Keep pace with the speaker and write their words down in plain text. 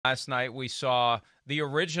Last night we saw the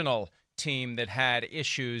original team that had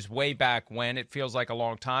issues way back when. It feels like a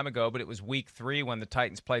long time ago, but it was week 3 when the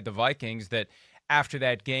Titans played the Vikings that after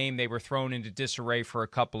that game they were thrown into disarray for a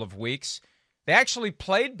couple of weeks. They actually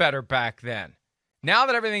played better back then. Now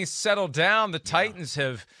that everything's settled down, the Titans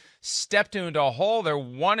have stepped into a hole. They're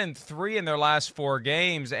 1-3 in their last 4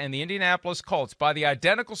 games, and the Indianapolis Colts, by the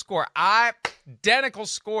identical score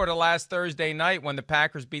to last Thursday night when the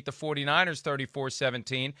Packers beat the 49ers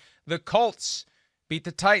 34-17, the Colts beat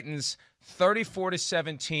the Titans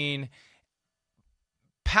 34-17,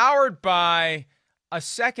 powered by a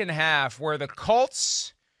second half where the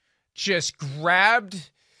Colts just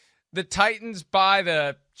grabbed the Titans by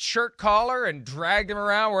the shirt collar and dragged them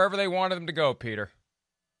around wherever they wanted them to go, Peter.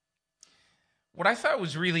 What I thought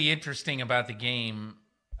was really interesting about the game,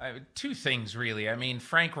 2 things really. I mean,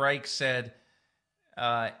 Frank Reich said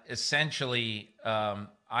essentially, I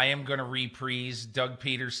am going to reprise Doug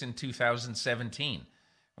Peterson 2017.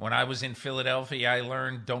 When I was in Philadelphia, I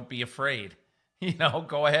learned don't be afraid.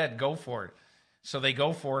 Go ahead, go for it. So they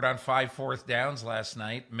go for it on 5 fourth downs last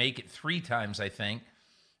night, make it 3 times, I think.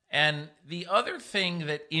 And the other thing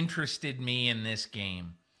that interested me in this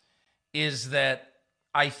game is that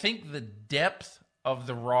I think the depth of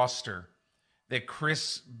the roster that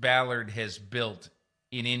Chris Ballard has built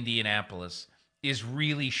in Indianapolis is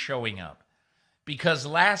really showing up. Because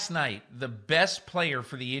last night, the best player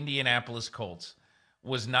for the Indianapolis Colts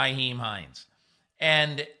was Nyheim Hines.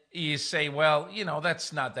 And you say, well,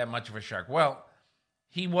 that's not that much of a shock. Well,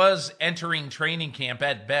 he was entering training camp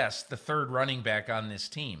at best, the 3rd running back on this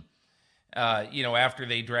team, after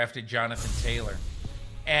they drafted Jonathan Taylor.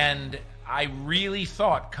 And I really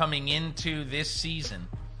thought coming into this season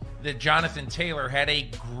that Jonathan Taylor had a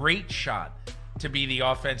great shot to be the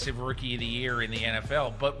offensive rookie of the year in the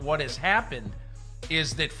NFL. But what has happened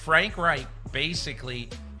is that Frank Reich basically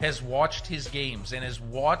has watched his games and has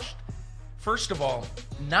watched, first of all,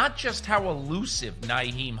 not just how elusive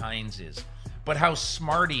Nyheim Hines is, but how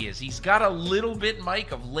smart he is. He's got a little bit,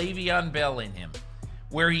 Mike, of Le'Veon Bell in him,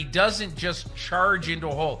 where he doesn't just charge into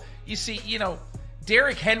a hole. You see,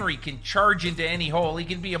 Derrick Henry can charge into any hole. He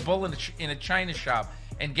can be a bull in a china shop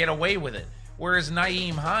and get away with it. Whereas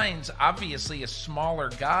Nyheim Hines, obviously a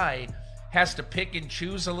smaller guy, has to pick and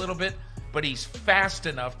choose a little bit, but he's fast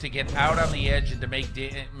enough to get out on the edge and to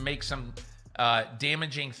make some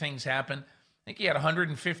damaging things happen. I think he had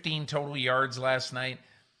 115 total yards last night.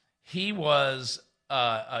 He was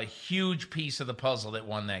a huge piece of the puzzle that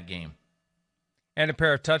won that game. And a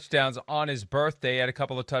pair of touchdowns on his birthday. He had a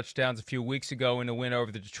couple of touchdowns a few weeks ago in a win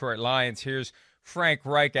over the Detroit Lions. Here's Frank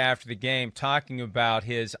Reich after the game talking about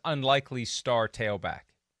his unlikely star tailback.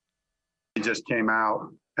 He just came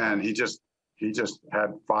out and he just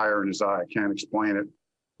had fire in his eye. I can't explain it.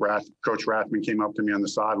 Coach Rathman came up to me on the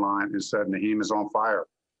sideline and said, Nyheim is on fire.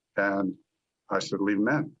 And I said, leave him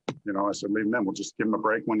in. Leave him in. We'll just give him a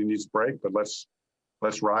break when he needs a break, but let's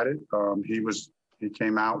ride it. He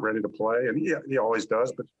came out ready to play, and he always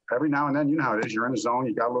does. But every now and then, you know how it is. You're in the zone.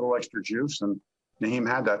 You got a little extra juice, and Nyheim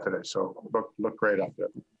had that today. So look great out there.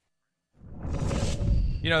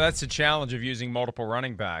 That's the challenge of using multiple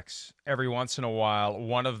running backs. Every once in a while,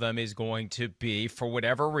 one of them is going to be, for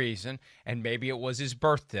whatever reason, and maybe it was his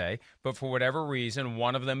birthday, but for whatever reason,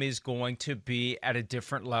 one of them is going to be at a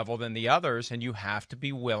different level than the others, and you have to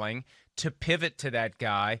be willing to pivot to that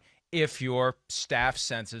guy if your staff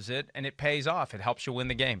senses it, and it pays off. It helps you win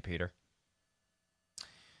the game, Peter.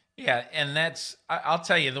 Yeah, and I'll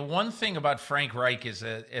tell you, the one thing about Frank Reich as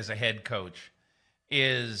a head coach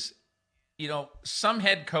is, some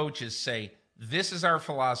head coaches say, this is our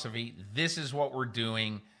philosophy, this is what we're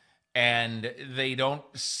doing, and they don't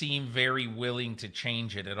seem very willing to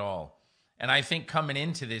change it at all. And I think coming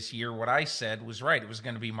into this year, what I said was right. It was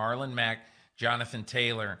going to be Marlon Mack, Jonathan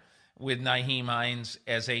Taylor, with Nyheim Hines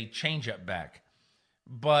as a changeup back.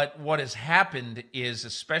 But what has happened is,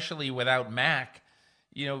 especially without Mack,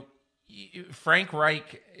 Frank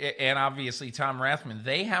Reich and obviously Tom Rathman,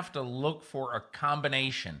 they have to look for a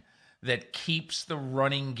combination that keeps the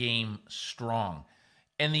running game strong.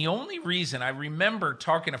 And the only reason I remember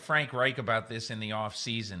talking to Frank Reich about this in the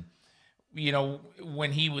offseason,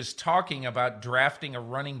 when he was talking about drafting a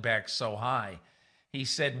running back so high, he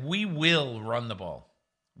said, we will run the ball.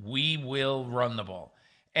 We will run the ball.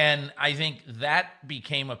 And I think that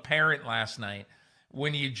became apparent last night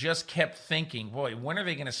when you just kept thinking, boy, when are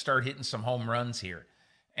they going to start hitting some home runs here?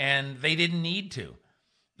 And they didn't need to.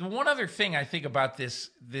 The one other thing I think about this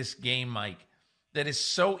game, Mike, that is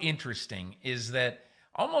so interesting is that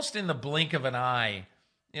almost in the blink of an eye,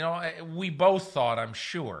 we both thought, I'm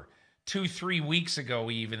sure, 2-3 weeks ago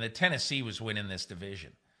even, that Tennessee was winning this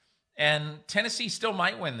division. And Tennessee still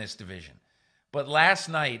might win this division. But last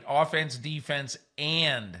night, offense, defense,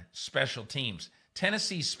 and special teams.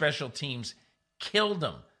 Tennessee's special teams killed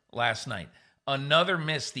them last night. Another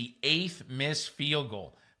miss, the 8th missed field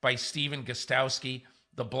goal by Steven Gostowski,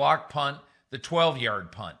 the block punt, the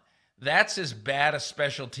 12-yard punt. That's as bad a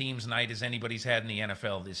special teams night as anybody's had in the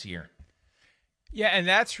NFL this year. Yeah, and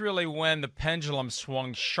that's really when the pendulum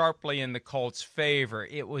swung sharply in the Colts' favor.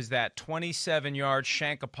 It was that 27-yard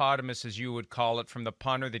shankopotamus, as you would call it, from the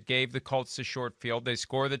punter that gave the Colts the short field. They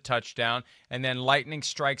score the touchdown, and then lightning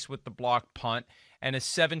strikes with the block punt, and a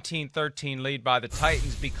 17-13 lead by the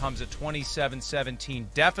Titans becomes a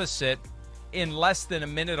 27-17 deficit in less than a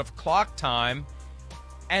minute of clock time,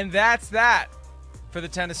 and that's that for the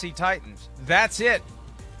Tennessee Titans. That's it.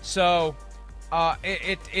 So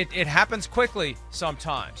it happens quickly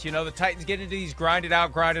sometimes. You know, the Titans get into these grinded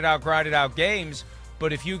out games,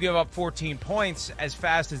 but if you give up 14 points as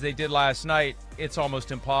fast as they did last night, it's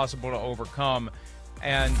almost impossible to overcome.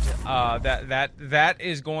 And that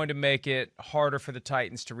is going to make it harder for the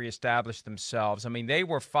Titans to reestablish themselves. I mean, they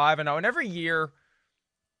were 5-0, and every year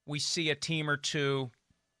we see a team or two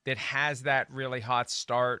that has that really hot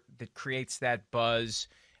start, that creates that buzz,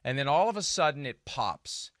 and then all of a sudden it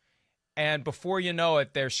pops. And before you know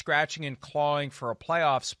it, they're scratching and clawing for a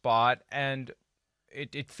playoff spot, and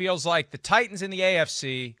it feels like the Titans in the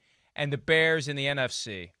AFC and the Bears in the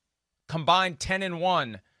NFC combined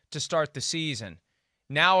 10-1 to start the season.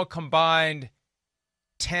 Now a combined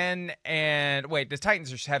 10 and wait, the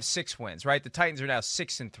Titans have 6 wins, right? The Titans are now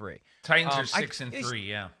 6-3. Titans are 6-3,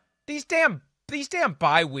 yeah. These damn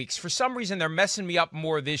bye weeks, for some reason, they're messing me up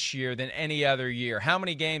more this year than any other year. How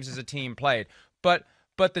many games has a team played? But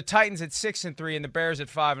the Titans at 6-3 and the Bears at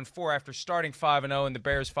 5-4 after starting 5-0 and the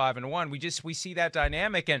Bears 5-1. We see that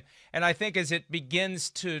dynamic, and I think as it begins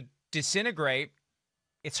to disintegrate,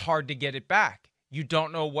 it's hard to get it back. You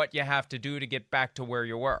don't know what you have to do to get back to where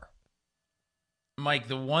you were. Mike,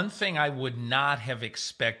 the one thing I would not have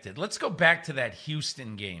expected. Let's go back to that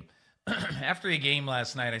Houston game. After the game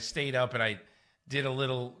last night, I stayed up and I did a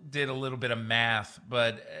little bit of math,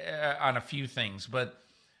 but on a few things. But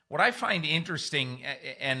what I find interesting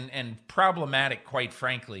and problematic, quite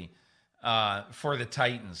frankly, for the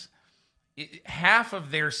Titans, half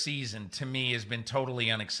of their season to me has been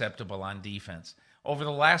totally unacceptable on defense. Over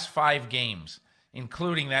the last 5 games,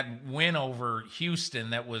 including that win over Houston,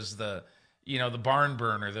 that was the barn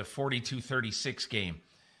burner, the 42-36 game.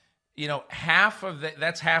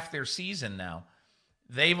 That's half their season now.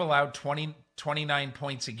 They've allowed 29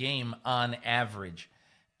 points a game on average.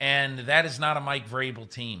 And that is not a Mike Vrabel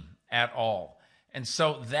team at all. And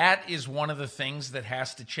so that is one of the things that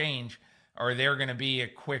has to change, or they're going to be a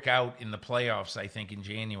quick out in the playoffs, I think, in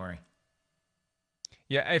January.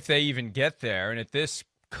 Yeah, if they even get there. And at this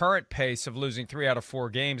current pace of losing 3 out of 4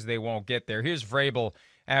 games, they won't get there. Here's Vrabel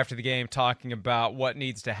after the game talking about what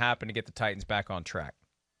needs to happen to get the Titans back on track.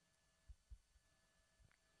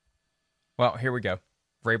 Well, here we go.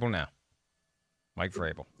 Vrabel now. Mike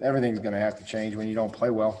Vrabel. Everything's going to have to change when you don't play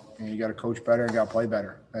well. You got to coach better and got to play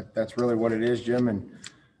better. That's really what it is, Jim, and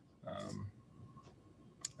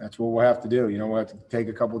that's what we'll have to do. We'll have to take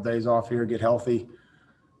a couple of days off here, get healthy,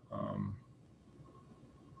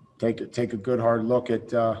 take a good hard look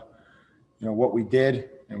at what we did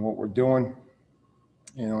and what we're doing,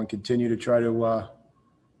 and continue to try to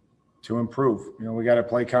improve. We got to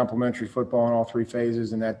play complementary football in all 3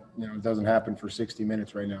 phases, and that doesn't happen for 60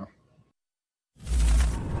 minutes right now.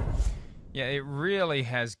 Yeah, it really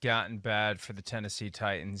has gotten bad for the Tennessee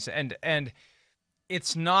Titans. And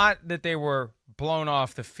it's not that they were blown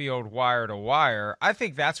off the field wire to wire. I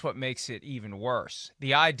think that's what makes it even worse.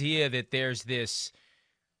 The idea that there's this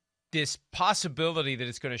possibility that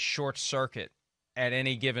it's going to short circuit at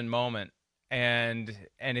any given moment, and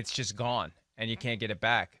it's just gone, and you can't get it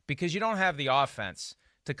back because you don't have the offense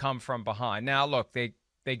to come from behind. Now, look, they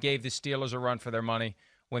gave the Steelers a run for their money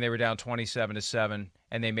when they were down 27-7,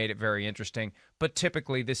 and they made it very interesting. But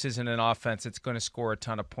typically, this isn't an offense that's going to score a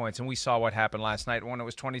ton of points. And we saw what happened last night when it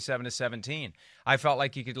was 27-17. I felt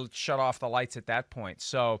like you could shut off the lights at that point.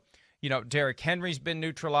 So, Derrick Henry's been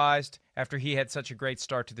neutralized after he had such a great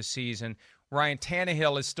start to the season. Ryan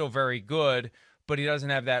Tannehill is still very good, but he doesn't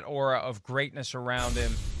have that aura of greatness around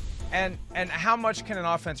him. And how much can an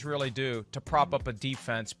offense really do to prop up a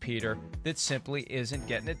defense, Peter, that simply isn't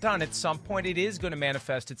getting it done? At some point, it is going to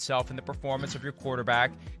manifest itself in the performance of your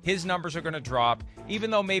quarterback. His numbers are going to drop. Even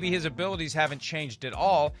though maybe his abilities haven't changed at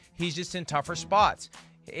all, he's just in tougher spots.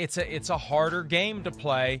 It's a harder game to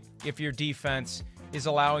play if your defense is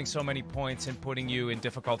allowing so many points and putting you in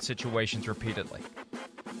difficult situations repeatedly.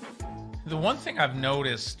 The one thing I've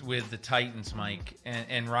noticed with the Titans, Mike,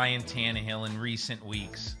 and Ryan Tannehill in recent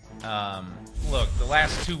weeks, look, the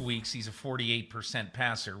last 2 weeks, he's a 48%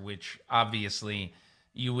 passer, which obviously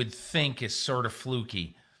you would think is sort of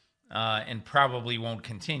fluky and probably won't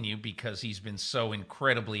continue because he's been so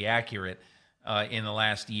incredibly accurate in the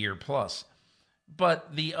last year plus.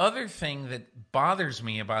 But the other thing that bothers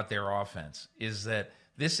me about their offense is that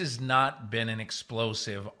this has not been an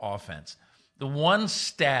explosive offense. The one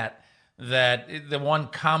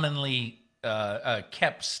commonly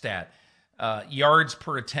kept stat, yards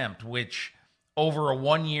per attempt, which over a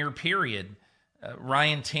 1-year period,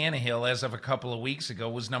 Ryan Tannehill, as of a couple of weeks ago,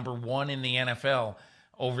 was number 1 in the NFL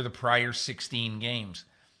over the prior 16 games.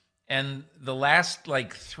 And the last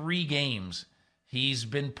 3 games, he's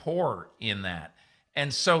been poor in that.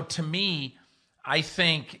 And so to me, I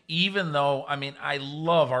think even though, I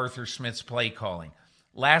love Arthur Smith's play calling.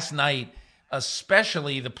 Last night,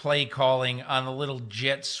 especially the play calling on the little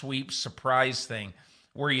jet sweep surprise thing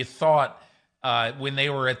where you thought when they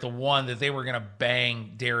were at the 1 that they were going to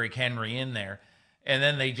bang Derrick Henry in there. And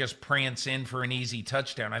then they just prance in for an easy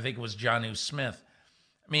touchdown. I think it was Jonnu Smith.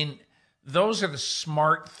 Those are the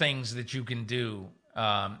smart things that you can do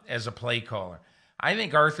as a play caller. I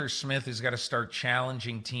think Arthur Smith has got to start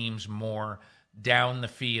challenging teams more down the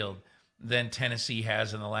field than Tennessee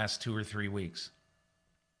has in the last 2 or 3 weeks.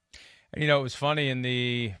 And, it was funny in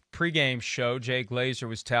the pregame show, Jay Glazer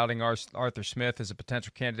was touting Arthur Smith as a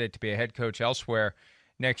potential candidate to be a head coach elsewhere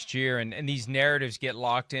next year. And these narratives get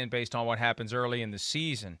locked in based on what happens early in the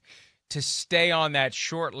season. To stay on that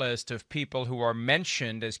short list of people who are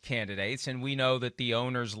mentioned as candidates, and we know that the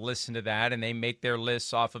owners listen to that and they make their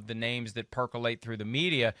lists off of the names that percolate through the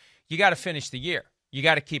media, you got to finish the year. You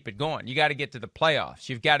got to keep it going. You got to get to the playoffs.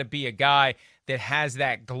 You've got to be a guy that has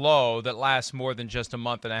that glow that lasts more than just a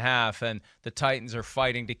month and a half, and the Titans are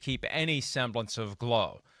fighting to keep any semblance of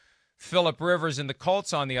glow. Phillip Rivers and the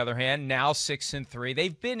Colts, on the other hand, now 6-3.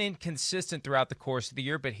 They've been inconsistent throughout the course of the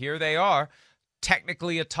year, but here they are,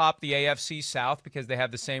 technically atop the AFC South because they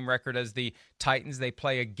have the same record as the Titans. They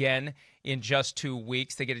play again in just 2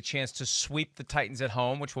 weeks. They get a chance to sweep the Titans at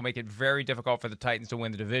home, which will make it very difficult for the Titans to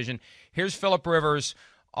win the division. Here's Phillip Rivers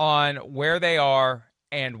on where they are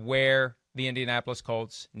and where the Indianapolis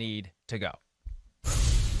Colts need to go.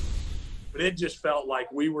 But it just felt like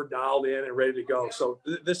we were dialed in and ready to go. So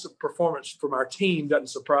this performance from our team doesn't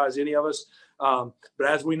surprise any of us. But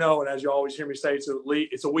as we know, and as you always hear me say,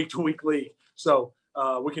 it's a week-to-week league. So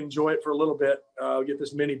we can enjoy it for a little bit, get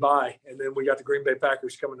this mini bye, and then we got the Green Bay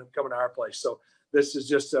Packers coming to our place. So this is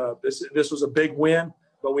just this was a big win,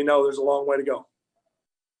 but we know there's a long way to go.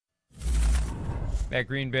 That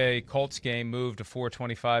Green Bay Colts game moved to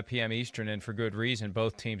 4:25 p.m. Eastern, and for good reason.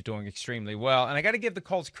 Both teams doing extremely well. And I got to give the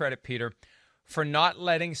Colts credit, Peter, for not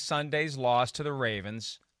letting Sunday's loss to the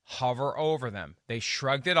Ravens hover over them. They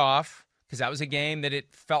shrugged it off because that was a game that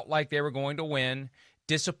it felt like they were going to win.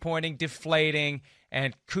 Disappointing, deflating,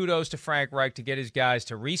 and kudos to Frank Reich to get his guys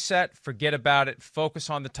to reset, forget about it, focus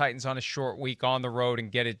on the Titans on a short week on the road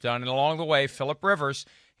and get it done. And along the way, Phillip Rivers,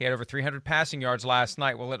 he had over 300 passing yards last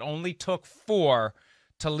night. Well, it only took 4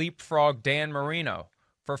 to leapfrog Dan Marino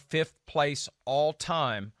for 5th place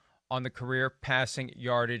all-time on the career passing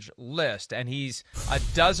yardage list. And he's a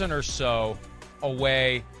dozen or so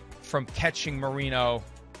away from catching Marino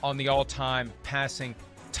on the all-time passing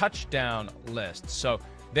touchdown list. So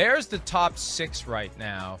there's the top 6 right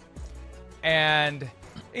now. And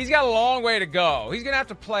he's got a long way to go. He's going to have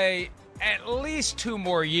to play at least 2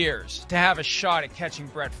 more years to have a shot at catching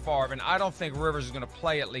Brett Favre. And I don't think Rivers is going to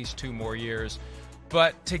play at least 2 more years.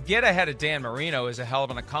 But to get ahead of Dan Marino is a hell of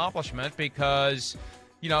an accomplishment because,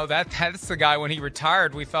 that's the guy when he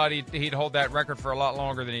retired, we thought he'd hold that record for a lot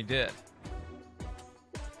longer than he did.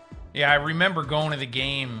 Yeah, I remember going to the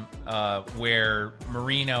game where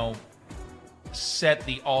Marino set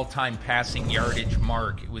the all-time passing yardage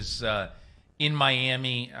mark. It was in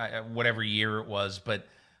Miami, whatever year it was. But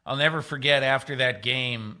I'll never forget after that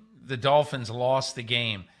game, the Dolphins lost the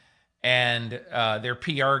game. And their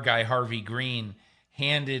PR guy, Harvey Green,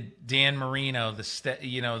 handed Dan Marino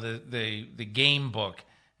the game book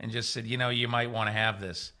and just said, you might want to have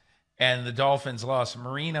this. And the Dolphins lost.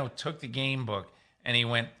 Marino took the game book and he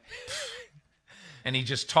went, and he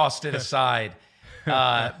just tossed it aside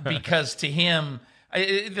because to him,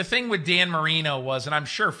 the thing with Dan Marino was, and I'm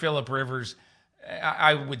sure Phillip Rivers,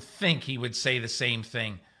 I would think he would say the same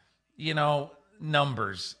thing,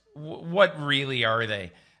 numbers, what really are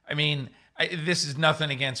they? I mean, this is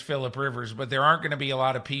nothing against Phillip Rivers, but there aren't going to be a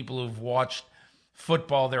lot of people who've watched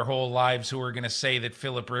football their whole lives who are going to say that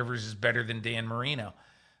Phillip Rivers is better than Dan Marino.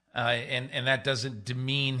 and that doesn't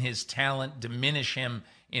demean his talent, diminish him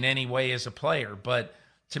in any way as a player. But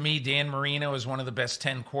to me, Dan Marino is one of the best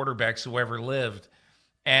 10 quarterbacks who ever lived.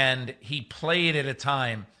 And he played at a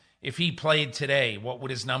time. If he played today, what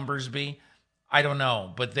would his numbers be? I don't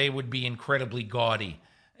know, but they would be incredibly gaudy.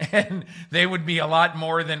 And they would be a lot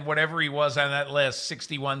more than whatever he was on that list,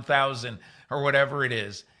 61,000 or whatever it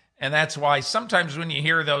is. And that's why sometimes when you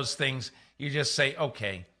hear those things, you just say,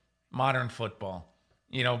 okay, modern football.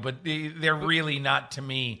 But they're really not, to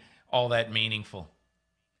me, all that meaningful.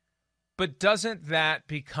 But doesn't that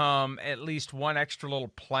become at least one extra little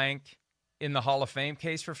plank in the Hall of Fame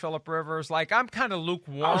case for Phillip Rivers? Like, I'm kind of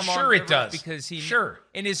lukewarm on sure it Rivers does. because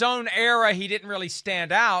in his own era, he didn't really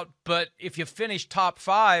stand out. But if you finish top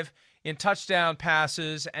 5 in touchdown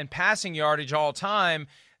passes and passing yardage all time,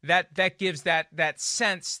 that gives that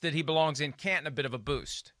sense that he belongs in Canton a bit of a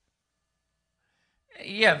boost.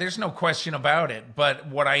 Yeah, there's no question about it. But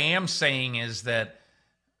what I am saying is that,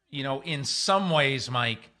 in some ways,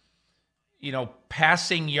 Mike,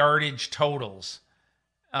 passing yardage totals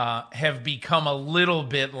have become a little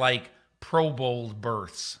bit like Pro Bowl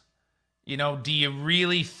berths. Do you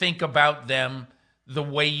really think about them the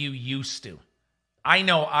way you used to? I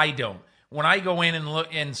know I don't. When I go in and look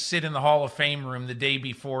and sit in the Hall of Fame room the day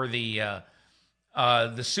before the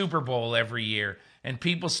Super Bowl every year, and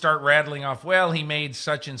people start rattling off, well, he made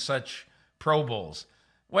such and such Pro Bowls.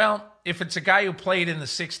 Well, if it's a guy who played in the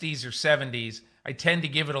 60s or 70s, I tend to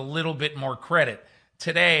give it a little bit more credit.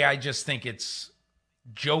 Today, I just think it's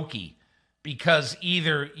jokey because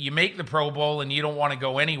either you make the Pro Bowl and you don't want to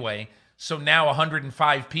go anyway, so now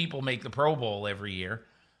 105 people make the Pro Bowl every year,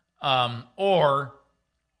 or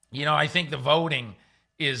I think the voting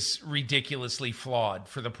is ridiculously flawed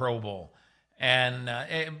for the Pro Bowl.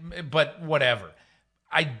 But whatever.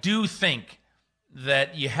 I do think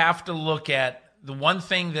that you have to look at the one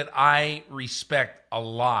thing that I respect a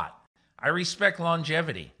lot. I respect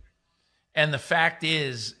longevity. And the fact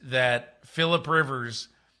is that Phillip Rivers,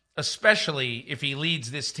 especially if he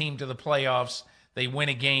leads this team to the playoffs, they win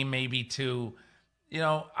a game, maybe two.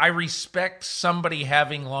 I respect somebody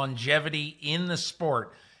having longevity in the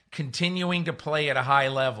sport, continuing to play at a high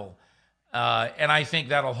level. And I think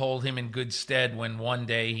that'll hold him in good stead when one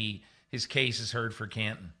day his case is heard for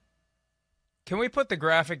Canton. Can we put the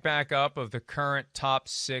graphic back up of the current top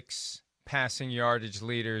 6 passing yardage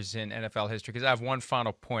leaders in NFL history? Because I have one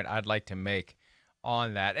final point I'd like to make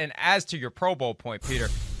on that. And as to your Pro Bowl point, Peter,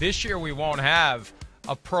 this year we won't have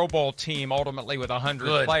a Pro Bowl team ultimately with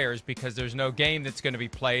 100 players because there's no game that's going to be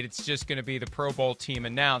played. It's just going to be the Pro Bowl team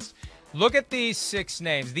announced. Look at these 6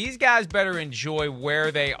 names. These guys better enjoy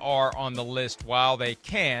where they are on the list while they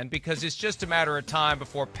can, because it's just a matter of time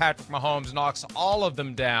before Patrick Mahomes knocks all of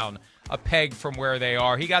them down a peg from where they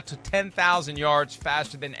are. He got to 10,000 yards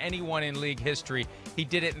faster than anyone in league history. He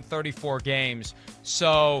did it in 34 games.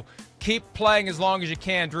 So keep playing as long as you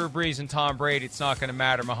can, Drew Brees and Tom Brady. It's not going to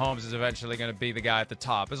matter. Mahomes is eventually going to be the guy at the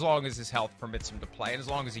top, as long as his health permits him to play and as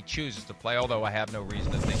long as he chooses to play, although I have no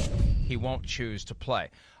reason to think he won't choose to play.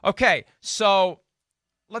 Okay, so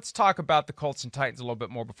let's talk about the Colts and Titans a little bit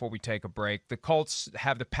more before we take a break. The Colts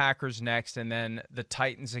have the Packers next and then the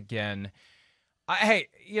Titans again. Hey,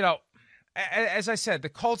 as I said, the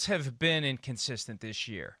Colts have been inconsistent this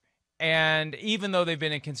year. And even though they've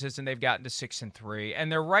been inconsistent, they've gotten to 6-3.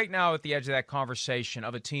 And they're right now at the edge of that conversation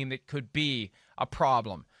of a team that could be a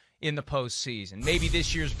problem in the postseason. Maybe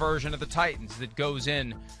this year's version of the Titans that goes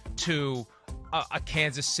in to a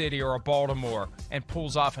Kansas City or a Baltimore and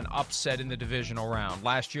pulls off an upset in the divisional round.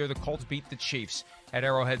 Last year, the Colts beat the Chiefs at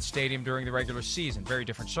Arrowhead Stadium during the regular season. Very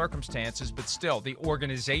different circumstances, but still, the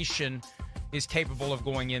organization is capable of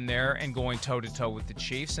going in there and going toe-to-toe with the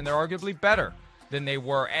Chiefs, and they're arguably better than they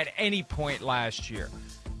were at any point last year.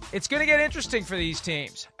 It's going to get interesting for these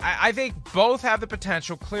teams. I think both have the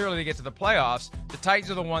potential clearly to get to the playoffs. The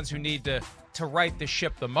Titans are the ones who need to right the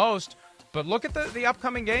ship the most, but look at the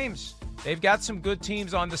upcoming games. They've got some good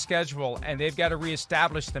teams on the schedule, and they've got to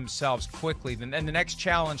reestablish themselves quickly. And the next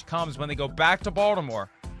challenge comes when they go back to Baltimore,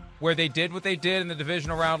 where they did what they did in the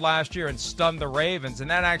divisional round last year and stunned the Ravens.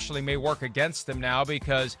 And that actually may work against them now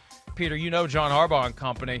because, Peter, John Harbaugh and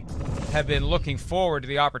company have been looking forward to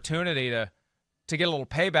the opportunity to get a little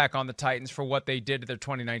payback on the Titans for what they did to their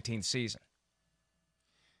 2019 season.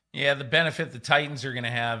 Yeah, the benefit the Titans are going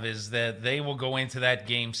to have is that they will go into that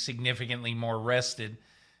game significantly more rested,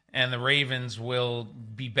 and the Ravens will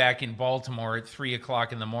be back in Baltimore at 3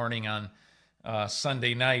 o'clock in the morning on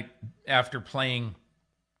Sunday night after playing,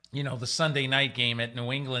 the Sunday night game at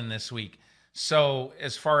New England this week. So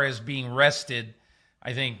as far as being rested,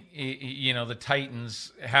 I think, the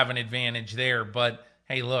Titans have an advantage there. But,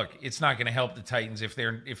 hey, look, it's not going to help the Titans if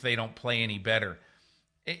they don't play any better.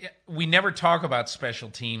 We never talk about special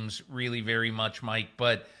teams really very much, Mike,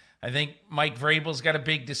 but I think Mike Vrabel's got a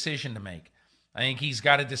big decision to make. I think he's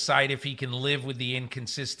got to decide if he can live with the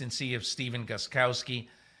inconsistency of Steven Gostkowski,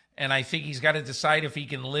 and I think he's got to decide if he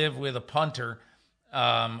can live with a punter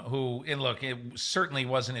who, and look, it certainly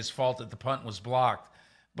wasn't his fault that the punt was blocked,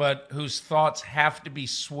 but whose thoughts have to be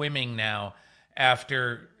swimming now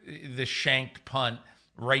after the shanked punt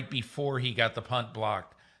right before he got the punt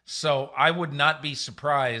blocked. So I would not be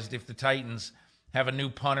surprised if the Titans have a new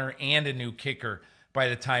punter and a new kicker by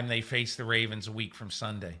the time they face the Ravens a week from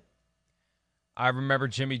Sunday. I remember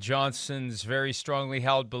Jimmy Johnson's very strongly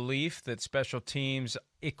held belief that special teams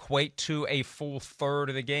equate to a full third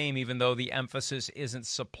of the game, even though the emphasis isn't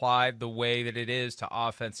supplied the way that it is to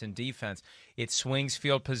offense and defense. It swings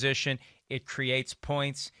field position, it creates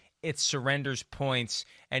points, it surrenders points,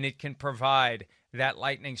 and it can provide that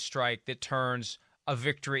lightning strike that turns a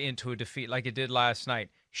victory into a defeat like it did last night.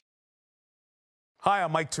 Hi,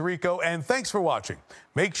 I'm Mike Tirico, and thanks for watching.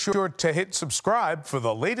 Make sure to hit subscribe for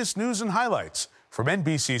the latest news and highlights from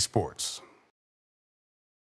NBC Sports.